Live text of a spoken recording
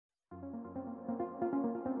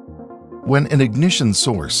When an ignition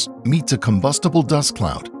source meets a combustible dust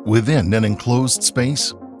cloud within an enclosed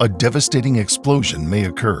space, a devastating explosion may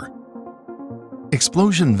occur.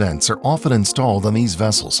 Explosion vents are often installed on these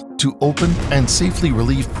vessels to open and safely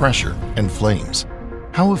relieve pressure and flames.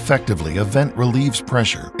 How effectively a vent relieves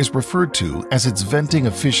pressure is referred to as its venting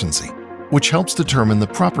efficiency, which helps determine the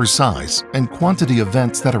proper size and quantity of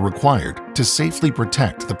vents that are required to safely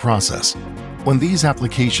protect the process. When these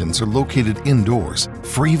applications are located indoors,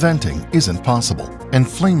 free venting isn't possible, and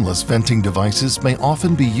flameless venting devices may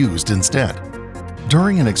often be used instead.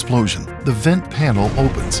 During an explosion, the vent panel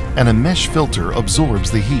opens and a mesh filter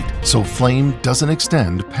absorbs the heat so flame doesn't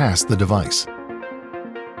extend past the device.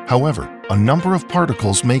 However, a number of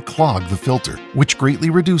particles may clog the filter, which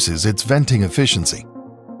greatly reduces its venting efficiency.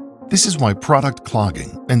 This is why product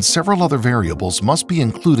clogging and several other variables must be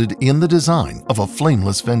included in the design of a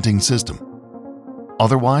flameless venting system.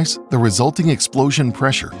 Otherwise, the resulting explosion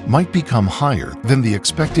pressure might become higher than the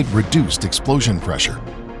expected reduced explosion pressure,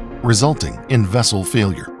 resulting in vessel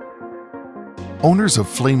failure. Owners of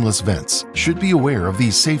flameless vents should be aware of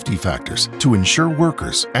these safety factors to ensure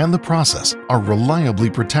workers and the process are reliably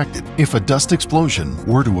protected if a dust explosion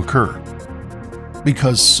were to occur,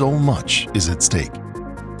 because so much is at stake.